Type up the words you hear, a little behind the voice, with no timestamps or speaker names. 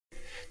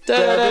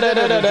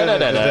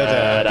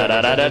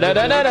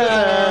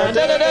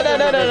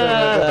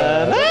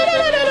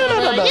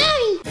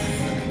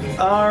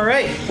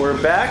Alright,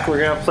 we're back. We're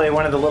gonna play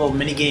one of the little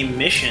minigame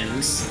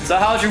missions. So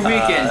how's your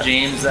weekend,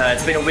 James?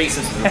 It's been a week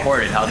since we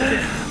recorded. How's it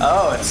been?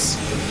 Oh, it's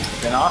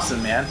been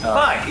awesome, man.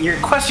 Fuck, your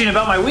question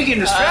about my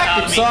weekend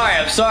distracted me.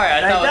 I'm sorry.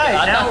 I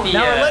thought now we're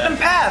letting them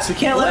pass. We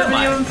can't let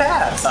any of them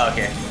pass. Oh,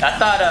 okay. I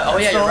thought, oh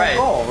yeah, you're right.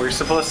 Goal. We're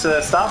supposed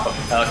to stop them.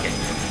 Okay.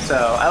 So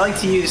I like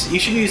to use, you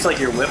should use like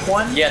your whip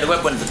one. Yeah, the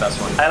whip one's the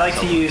best one. I like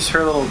to use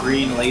her little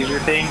green laser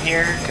thing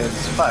here, because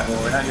fuck,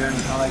 well, we're not doing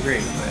all that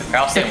great. But...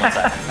 I'll stay on one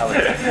side.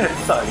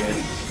 It's all good.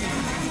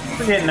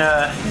 We're getting,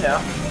 you know,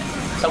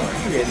 somewhere.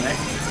 We're getting there.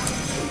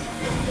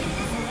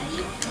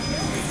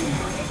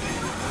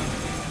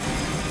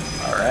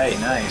 Alright,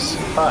 nice.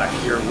 Fuck,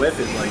 your whip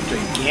is like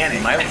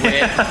gigantic. My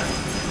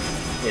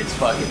whip is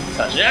fucking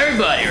touching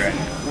everybody right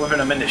now. Whipping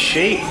them into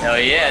shape. Oh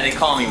yeah, they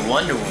call me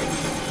Wonder Woman.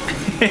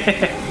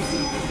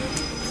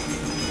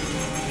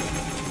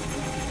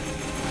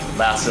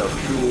 Lasso.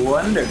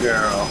 Wonder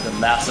Girl. The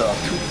lasso.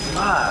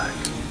 Fuck.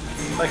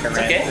 Like I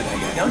ran into that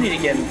guy. You don't need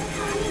to get...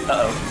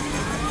 Uh-oh.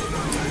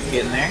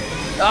 Getting there.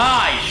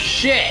 Ah,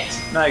 shit!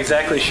 Not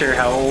exactly sure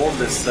how old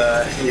this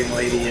young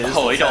lady is.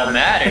 Oh, it don't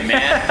matter,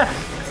 man.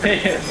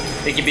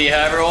 It can be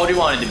however old you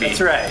want it to be.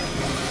 That's right.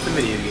 It's a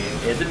video game.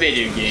 It's a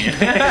video game.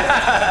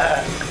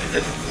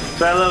 That's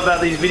what I love about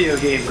these video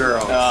game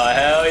girls. Oh,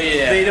 hell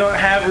yeah. They don't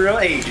have real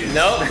ages.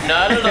 Nope,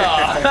 not at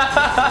all.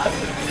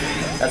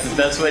 That's the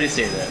best way to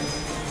say that.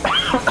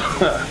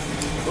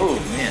 Oh,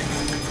 man.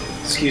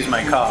 Excuse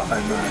my cough.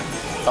 I'm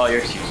oh,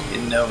 you're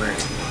getting over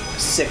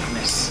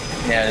sickness.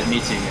 Yeah, me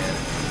too, man.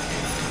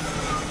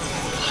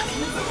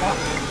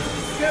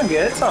 Doing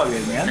good. It's all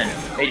good, man.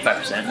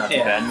 85%, not too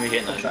bad. You're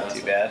hitting not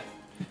too bad.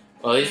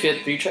 Well, at least we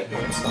had 3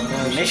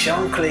 checkpoints.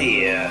 Mission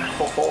clear.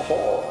 Ho, ho,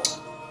 ho.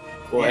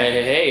 Well,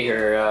 hey,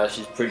 her,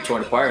 she's pretty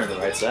torn apart on the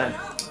right side.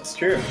 That's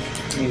true.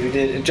 I mean, we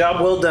did a job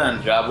well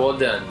done. Job well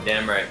done.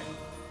 Damn right.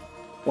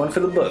 One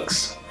for the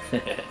books.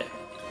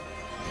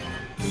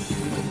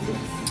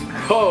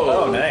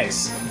 Oh,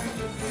 nice.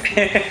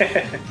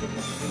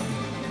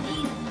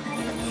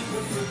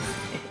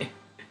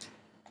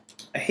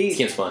 I hate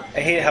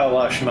how a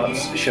lot of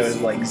shmups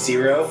showed like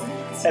 0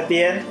 at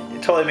the end.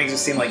 It totally makes it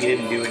seem like you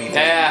didn't do anything.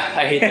 Yeah,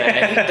 I hate that.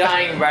 I hate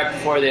dying right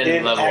before the end of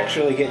the level. Didn't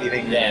actually get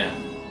anything done. Yeah.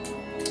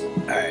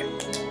 Alright.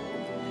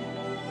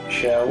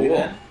 Shall we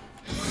then?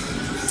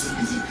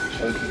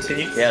 Shall we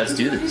continue? Yeah, let's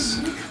do this.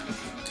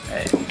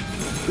 Hey.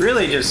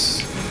 Really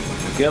just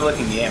a good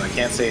looking game, I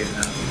can't say it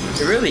enough.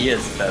 It really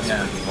is the best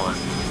one.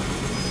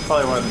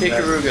 Probably one of the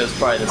best. Ikaruga is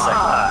probably the second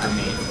one for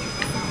me.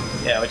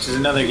 Yeah, which is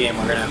another game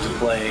we're gonna have to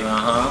play.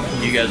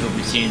 You guys will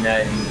be seeing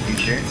that in the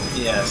future.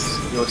 Yes.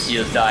 You'll see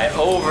us die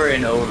over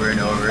and over and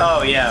over.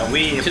 Oh yeah,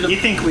 if you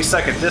think we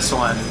suck at this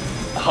one,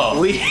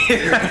 we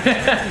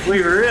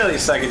really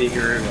suck at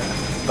Ikaruga.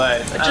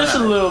 But just a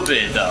little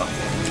bit though.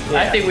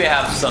 Yeah. I think we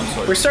have some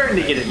sort of... We're starting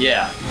to get it.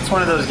 Yeah. It's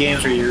one of those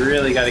games where you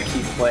really got to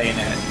keep playing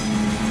it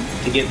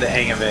to get the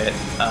hang of it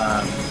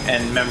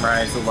and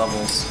memorize the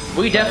levels.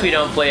 We definitely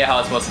don't play it how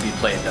it's supposed to be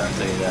played, though, I'll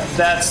tell you that.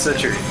 That's the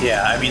truth,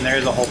 yeah. I mean, there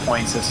is a whole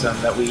point system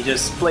that we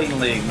just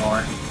blatantly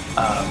ignore.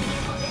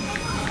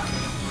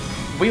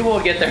 We will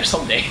get there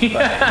someday.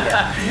 But,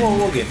 yeah,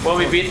 we'll get when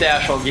we beat the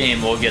actual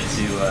game, we'll get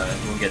to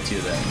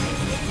that.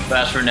 But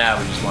as for now,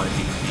 we just want to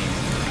beat the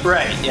game.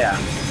 Right, yeah.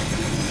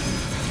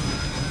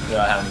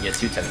 Without having to get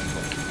too technical.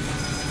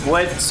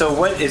 So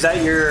what is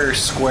that? Your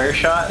square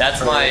shot?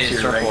 That's my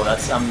circle.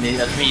 That's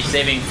me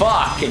saving.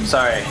 Fuck! I'm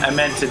sorry. I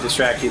meant to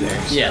distract you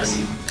there. So yes.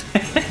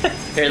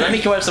 Here, let me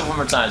kill myself one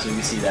more time so we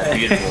can see that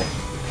beautiful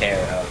pair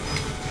of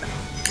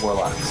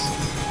warlocks.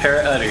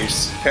 Pair of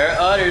udders. Pair of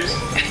udders.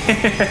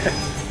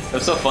 It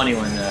was so funny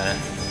when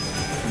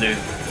Luke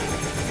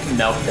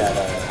milked that.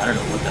 I don't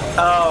know what the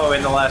hell. Oh,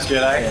 in The Last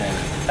Jedi.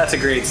 Yeah. That's a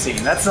great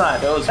scene. That's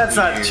not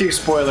not too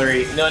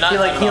spoilery. No, not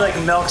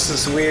he milks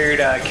this weird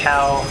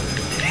cow.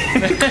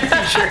 And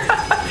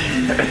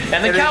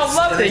the cow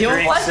loved it. He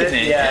was liking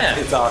it. Yeah,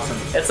 it's awesome.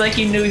 It's like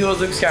he knew he was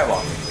Luke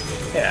Skywalker.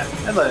 Yeah,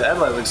 I'd let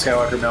Luke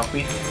Skywalker milk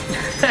me.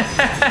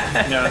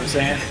 You know what I'm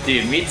saying?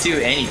 Dude, me too.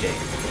 Any day.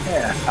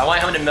 Yeah. I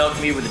want him to milk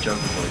me with a Joker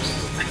voice.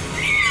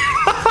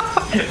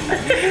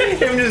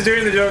 Him just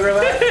doing the Joker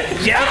laugh.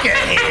 Joker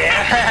here.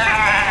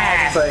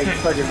 It's like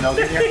fucking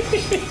milking you.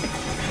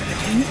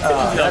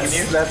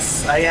 That's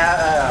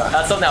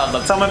something I would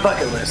love. It's on my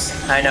bucket list.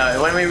 I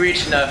know. When we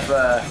reach enough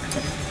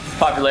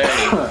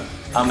popularity,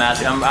 I'm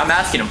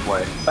asking him for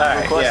it. All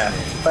right. Yeah.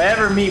 If I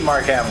ever meet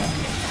Mark Hamill,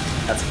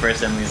 that's the first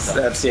thing we thought.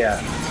 That's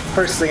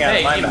first thing out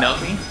of my mouth.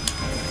 Hey,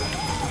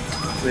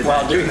 milk me.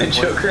 While doing the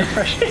Joker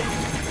impression.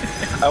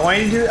 I want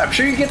you to do. I'm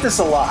sure you get this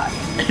a lot.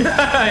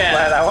 Yeah.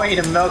 But I want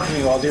you to milk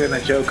me while doing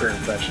the Joker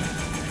impression.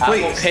 Please. I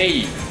will pay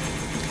you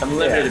a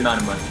limited amount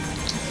of money.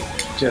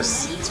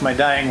 It's my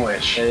dying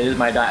wish. It is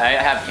my I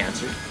have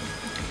cancer.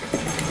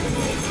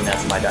 And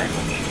that's my dying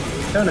wish.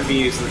 Don't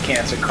abuse the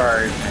cancer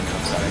card. I know,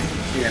 I'm sorry.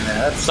 Doing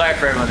that. Sorry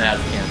for everyone that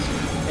has cancer.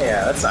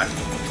 Yeah, that's not.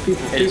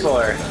 People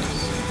are.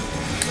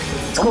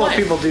 It's cool if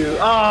people do.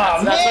 Oh,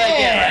 man! That's what I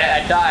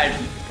get. I died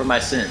for my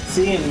sins.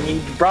 See, and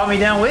you brought me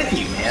down with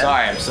you, man.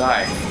 I'm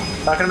sorry.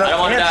 Talking about I don't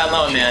want to die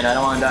alone, man. I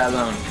don't want to die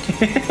alone.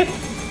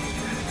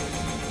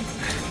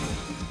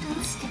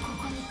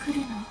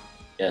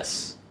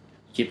 Yes.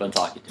 Keep on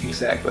talking to me.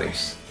 Exactly.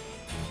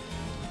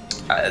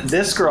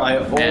 This girl I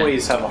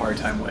always have a hard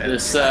time with.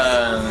 This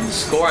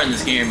score in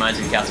this game reminds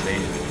me of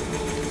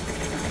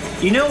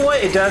Castlevania. You know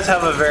what? It does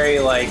have a very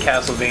like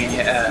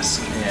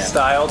Castlevania-esque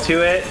style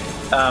to it.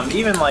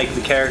 Even like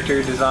the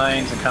character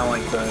designs and kind of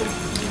like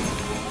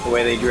the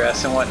way they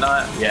dress and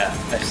whatnot. Yeah,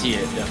 I see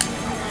it definitely.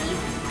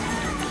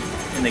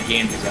 In the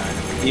game design.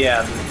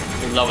 Yeah.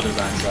 The level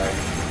design, sorry.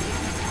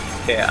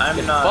 Okay, I'm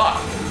not.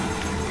 Fuck.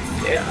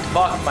 Yeah.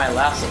 Fuck my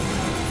lasso.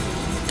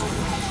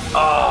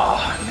 Oh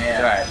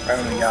man! Alright. Right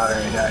when we got her,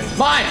 I died.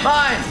 Mine!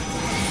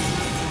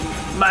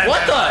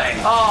 What the? Mine.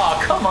 Oh,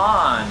 come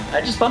on!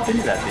 I just bumped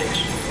into that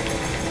bitch.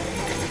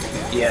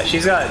 Yeah,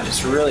 she's got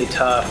just really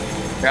tough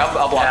Here,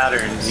 I'll block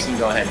patterns. You can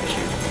go ahead and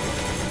shoot.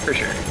 For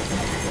sure.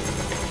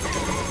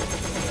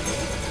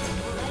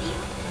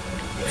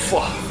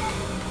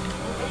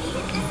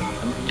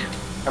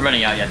 I'm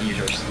running out. You have to use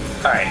yours.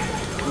 All right.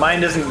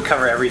 Mine doesn't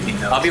cover everything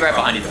though. I'll be right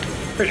behind you though.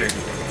 For sure.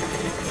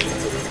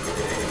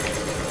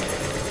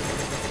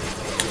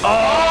 Oh!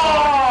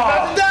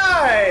 About to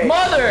die!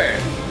 Mother!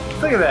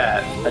 Look at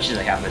that. That's just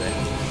like halfway there.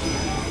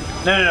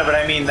 No, but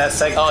I mean that's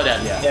like. Oh,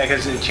 that, yeah. Yeah,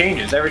 because it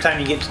changes every time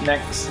you get to the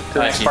next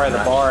part of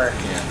the bar.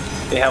 Yeah.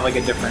 They have like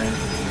a different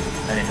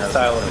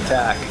style of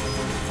attack.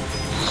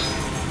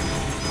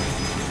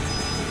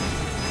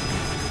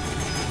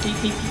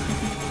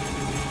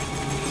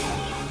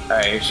 All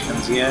right, here she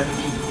comes again.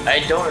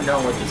 I don't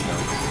know what this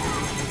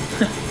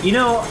knows. You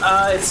know,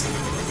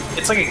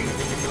 it's like a.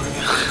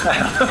 I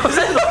don't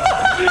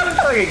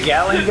know. Like a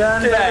Gatling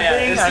gun type of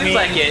thing. It seems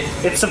like it.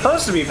 It's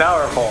supposed to be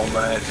powerful,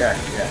 but Yeah.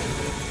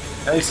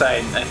 at least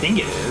I think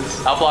it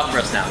is. I'll block for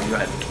us now. Go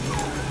ahead.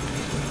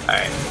 All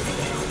right.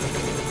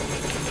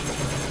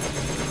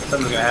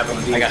 Something's gonna happen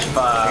with these. I got you.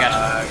 Fuck. I got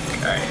you.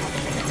 All right.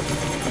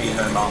 Let me use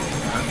another bomb.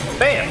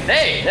 Bam.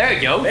 Hey, there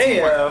you go.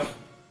 Hey,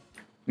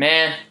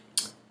 man.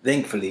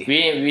 Thankfully.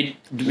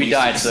 We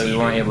died, so we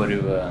weren't able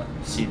to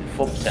see the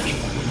full potential.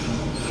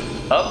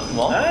 Oh,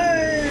 well.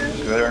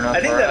 Good enough.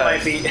 I think that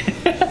might be.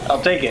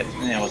 I'll take it.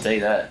 Yeah, we'll take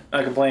that.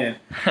 Not complaining.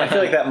 I feel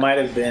like that might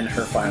have been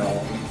her final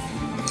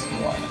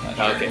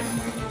one. Okay.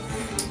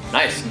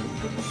 Nice.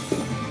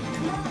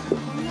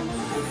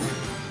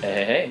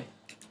 Hey.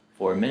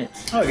 4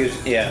 minutes. Oh, good.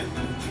 Yeah.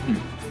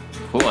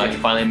 Cool, I can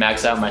finally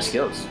max out my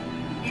skills.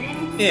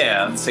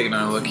 Yeah, let's take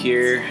another look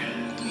here.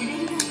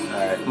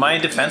 Alright. My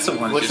defensive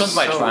one is Which one's just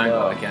my so triangle?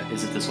 low. I can't.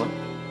 Is it this one?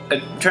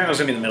 Triangle's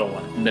gonna be the middle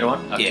one. The middle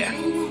one? Okay. Yeah.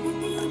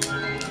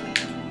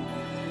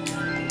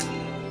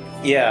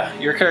 Yeah,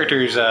 your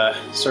character's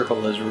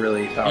circle is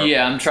really powerful.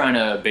 Yeah, I'm trying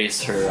to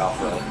base her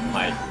off of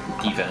my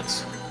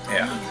defense.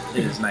 Yeah,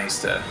 it is nice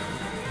to.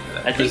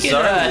 I think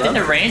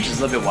the range is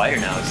a little bit wider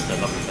now instead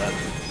of up and down.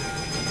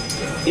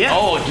 Yeah.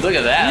 Oh, look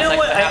at that! You know it's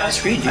like what? half the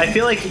screen. Dude. I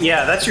feel like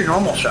that's your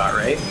normal shot,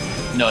 right?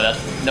 No, that's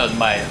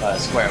my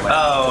square. When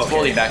Oh, it's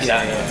fully back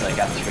down. Yeah. It's like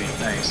half the screen.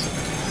 Nice.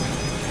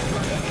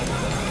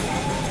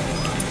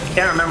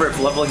 Can't remember if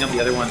leveling up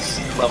the other ones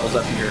levels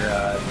up your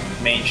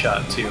main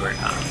shot too or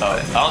not. Oh,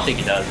 I don't think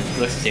it does. It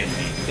looks the same to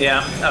me.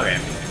 Yeah. Okay.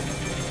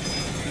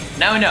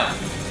 Now we know.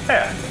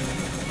 Yeah.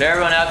 For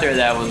everyone out there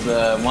that was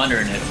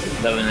wondering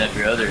if leveling up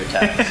your other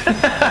attacks.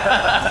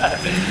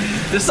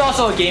 This is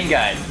also a game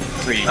guide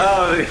for you.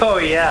 Oh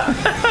yeah.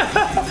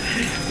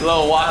 A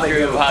little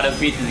walkthrough of how to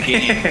beat the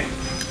game.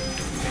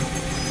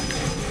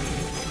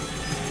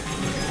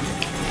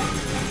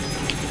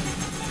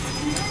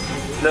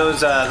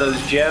 Those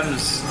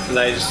gems that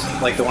I just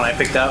like the one I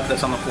picked up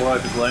that's on the floor,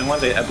 like the glowing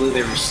ones. I believe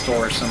they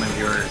restore some of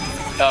your.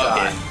 Oh,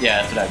 okay.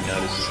 Yeah, that's what I've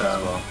noticed So,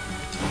 as well.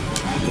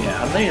 Yeah.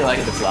 I really like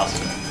this last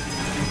one.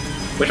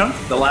 Which one?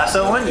 The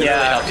lasso one? It Yeah.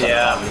 really helps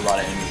Yeah. out with a lot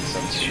of enemies. So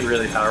It's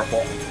really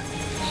powerful.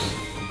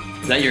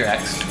 is that your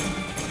X?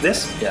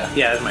 This? Yeah.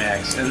 Yeah, that's my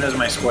X, and this is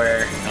my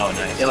square. Oh,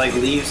 nice. It like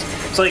leaves,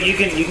 so like you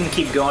can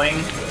keep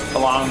going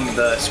along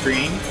the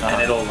screen, and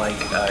it'll like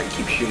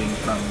keep shooting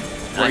from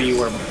where you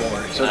were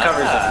before. So it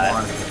covers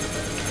like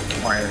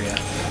more area.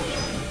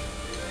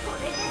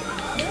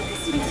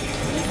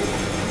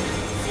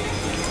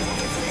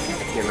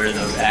 Get rid of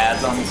those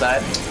ads on the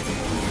side.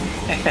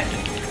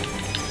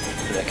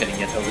 So that couldn't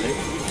get over there.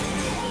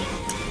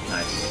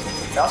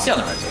 Nice. I'll see on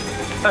the right side.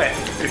 Okay,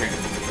 for sure.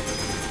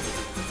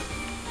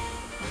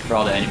 For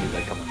all the enemies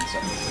that come on the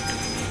side.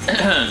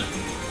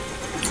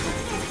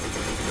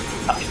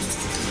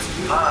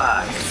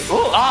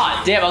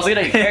 Damn, I was looking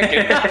at your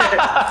character.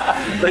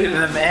 Look at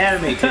them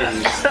anime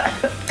titties.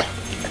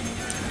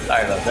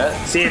 Sorry about that.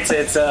 See,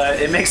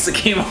 it makes the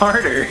game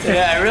harder.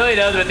 Yeah, it really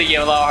does make the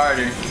game a lot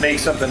harder.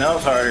 Makes something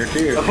else harder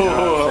too. You know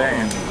what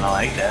I'm saying? I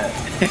like that.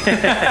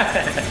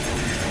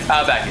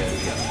 Back here.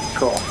 Let's go.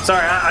 Cool.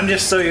 Sorry, I'm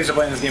just so used to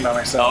playing this game by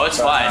myself. Oh, it's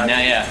fine. Now,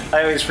 yeah.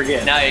 I always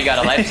forget. Now you got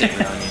a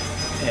lifesaver on you.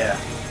 Yeah.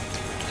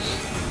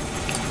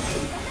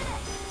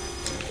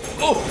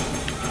 Oh!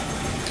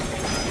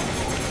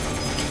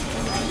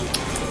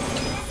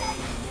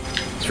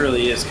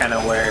 really is kind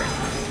of where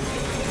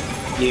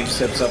the game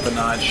steps up a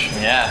notch.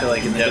 Yeah. I feel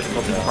like in the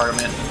difficulty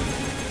department.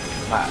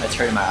 Wow, it's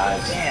hurting my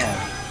eyes.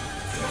 Damn.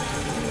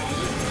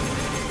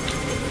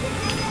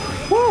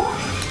 Woo!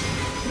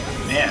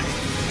 Man.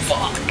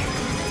 Fuck.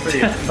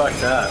 Pretty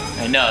fucked up.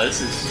 I know, this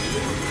is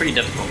pretty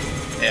difficult.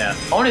 Yeah.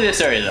 Only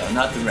this area though,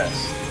 not the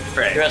rest.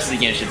 Right. The rest of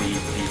the game should be easy.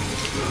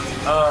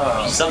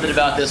 Oh. Something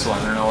about this one,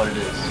 I don't know what it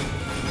is.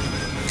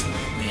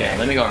 Okay,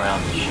 let me go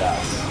around the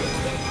shots.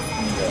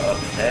 Let me go up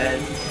ahead.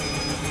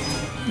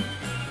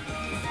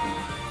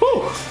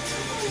 Woo!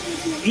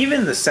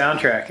 Even the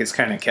soundtrack is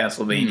kind of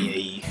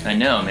Castlevania-y. I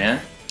know,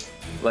 man.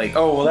 Like,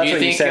 oh, well, that's Do you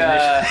what you think,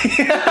 said.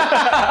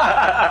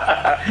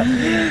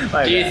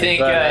 Do you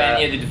think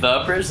any of the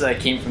developers that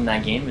came from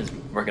that game is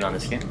working on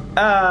this game?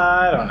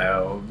 I don't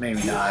know.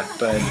 Maybe not,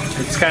 but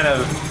it's kind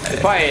of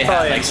Probably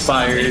had, like,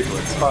 inspired, some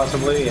influence.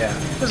 possibly. Yeah,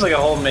 there's like a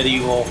whole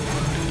medieval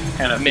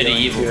kind of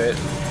feeling to it.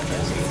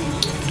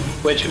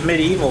 Which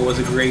Medieval was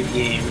a great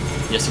game.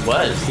 Yes, it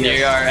was. Yes.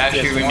 They are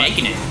actually Yes,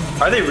 remaking it.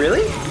 Are they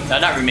really? No,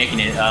 not remaking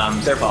it.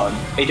 They're fun.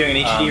 Are you doing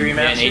an HD remaster?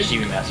 Yeah, an HD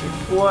remaster.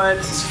 What?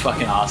 It's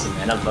fucking awesome,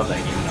 man. I love that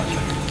game.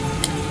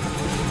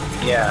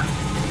 Yeah.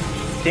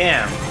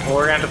 Damn. Well,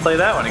 we're gonna have to play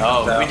that when it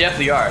comes out. We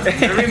definitely are.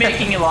 They're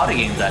remaking a lot of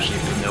games actually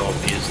from the old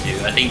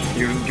PS2. I think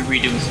they're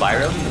redoing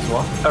Spyro as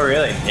well. Oh,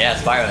 really? Yeah,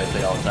 Spyro I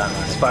play all the time.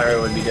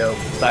 Spyro would be dope.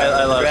 Spyro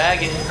I love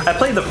Dragon. I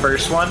played the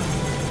first one.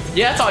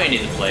 Yeah, that's all you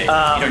need to play. You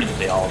don't need to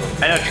play all of them.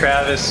 I know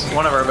Travis,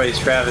 one of our buddies,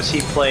 Travis, he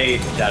played...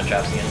 Shout out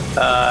Travis again.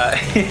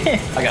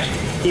 I got you.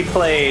 He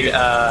played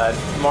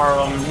more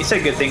of them. He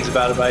said good things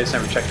about it, but I just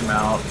never checked him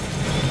out.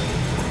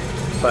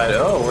 But,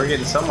 oh, we're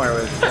getting somewhere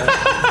with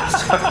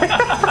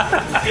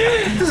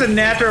this is a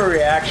natural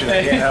reaction.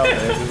 I can't help it.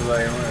 It's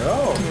like,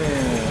 oh,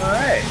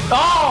 alright.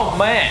 Oh,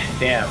 man!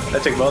 Damn,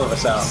 that took both of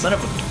us out. Son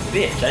of a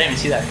bitch. I didn't even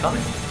see that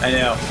coming. I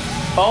know.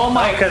 Oh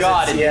my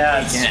god.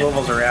 It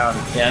swivels around.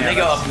 Yeah, let me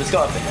go up. Let's go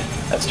up ahead.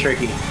 That's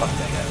tricky. Fuck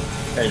that guy.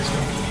 There it is.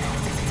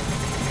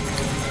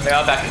 Okay,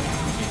 I'll back it.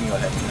 You can go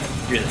ahead.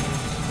 You're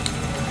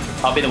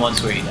there. I'll be the one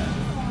squaring that.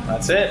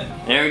 That's it.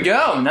 There we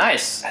go.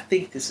 Nice. I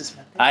think this is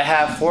my thing. I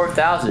have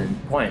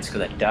 4,000 points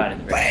because I died in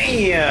the very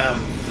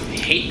Bam! I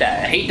hate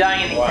that. I hate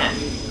dying in the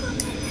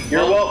end.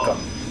 You're welcome.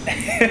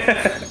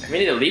 We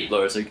need a leap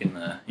blower so we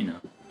can, you know,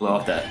 blow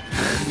off that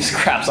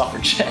scraps off her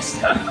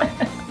chest.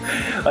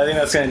 I think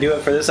that's going to do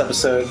it for this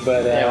episode,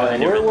 but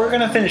we're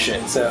going to finish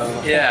it. So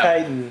yeah.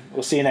 hang tight and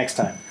we'll see you next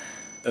time.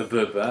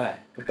 Bye-bye.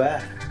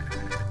 Goodbye.